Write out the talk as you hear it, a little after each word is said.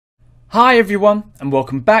Hi everyone, and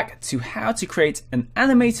welcome back to how to create an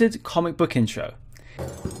animated comic book intro.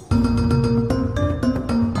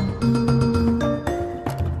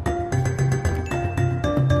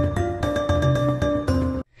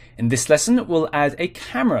 In this lesson, we'll add a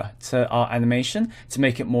camera to our animation to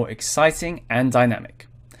make it more exciting and dynamic.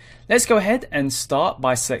 Let's go ahead and start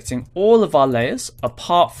by selecting all of our layers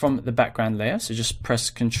apart from the background layer. So just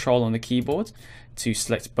press Ctrl on the keyboard to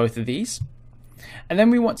select both of these. And then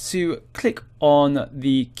we want to click on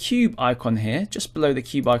the cube icon here, just below the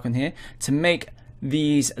cube icon here, to make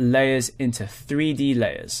these layers into 3D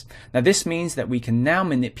layers. Now this means that we can now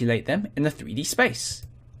manipulate them in the 3D space.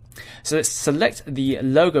 So let's select the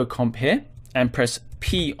logo comp here and press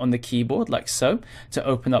P on the keyboard like so to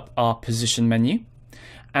open up our position menu.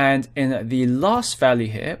 And in the last value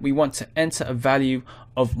here, we want to enter a value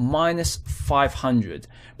of -500,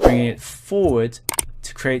 bringing it forward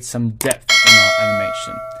to create some depth in our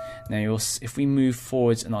animation. Now if we move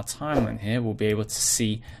forwards in our timeline here, we'll be able to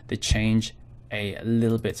see the change a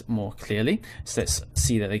little bit more clearly. So let's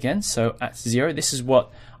see that again. So at 0, this is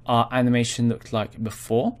what our animation looked like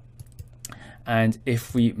before. And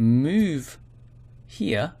if we move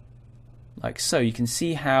here, like so, you can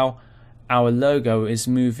see how our logo is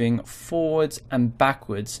moving forwards and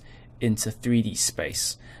backwards into 3D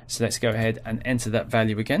space. So let's go ahead and enter that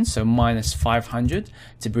value again. So -500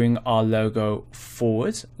 to bring our logo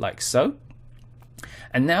forward like so.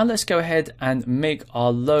 And now let's go ahead and make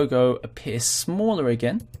our logo appear smaller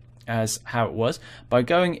again as how it was by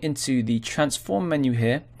going into the transform menu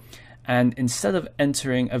here. And instead of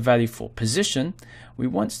entering a value for position, we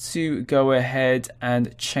want to go ahead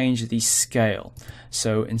and change the scale.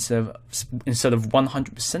 So instead of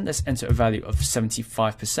 100%, let's enter a value of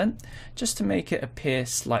 75%, just to make it appear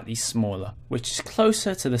slightly smaller, which is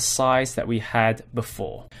closer to the size that we had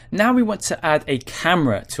before. Now we want to add a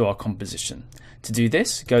camera to our composition. To do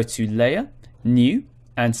this, go to Layer, New,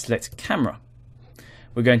 and select Camera.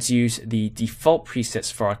 We're going to use the default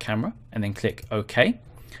presets for our camera, and then click OK.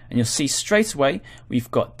 And you'll see straight away we've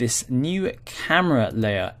got this new camera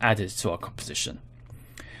layer added to our composition.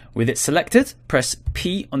 With it selected, press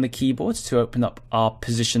P on the keyboard to open up our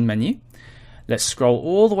position menu. Let's scroll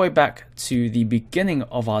all the way back to the beginning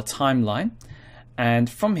of our timeline. And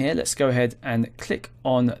from here, let's go ahead and click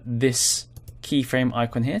on this keyframe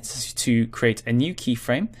icon here to create a new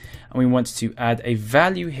keyframe. And we want to add a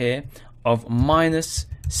value here of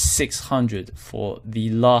 -600 for the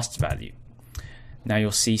last value. Now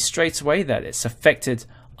you'll see straight away that it's affected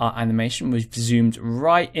our animation. We've zoomed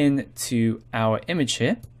right into our image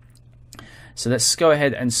here. So let's go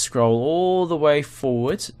ahead and scroll all the way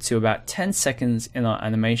forward to about 10 seconds in our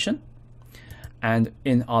animation. And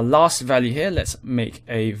in our last value here, let's make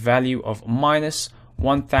a value of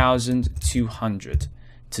 -1200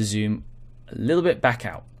 to zoom a little bit back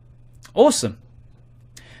out. Awesome.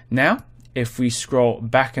 Now, if we scroll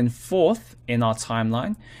back and forth in our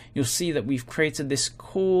timeline, you'll see that we've created this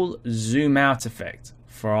cool zoom out effect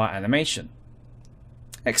for our animation.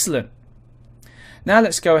 Excellent. Now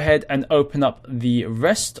let's go ahead and open up the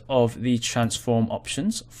rest of the transform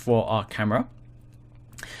options for our camera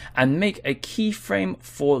and make a keyframe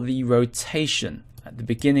for the rotation at the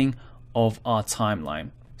beginning of our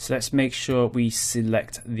timeline. So let's make sure we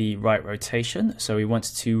select the right rotation. So we want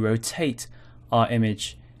to rotate our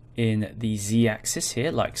image in the Z-axis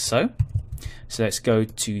here, like so. So let's go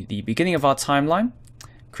to the beginning of our timeline,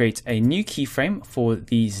 create a new keyframe for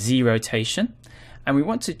the Z rotation, and we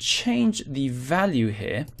want to change the value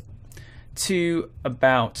here to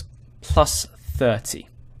about +30,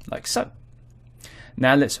 like so.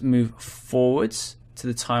 Now let's move forwards to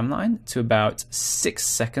the timeline to about 6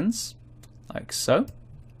 seconds, like so.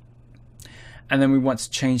 And then we want to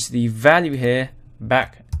change the value here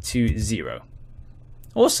back to 0.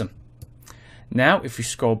 Awesome. Now, if we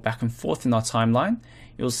scroll back and forth in our timeline,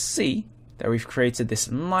 you'll see that we've created this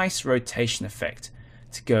nice rotation effect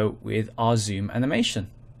to go with our zoom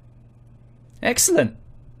animation. Excellent.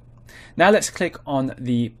 Now let's click on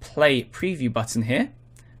the play preview button here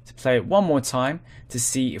to play it one more time to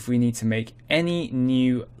see if we need to make any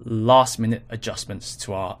new last minute adjustments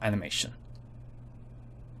to our animation.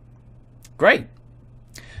 Great.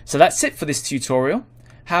 So that's it for this tutorial.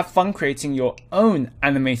 Have fun creating your own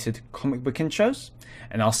animated comic book intros,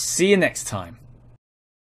 and I'll see you next time.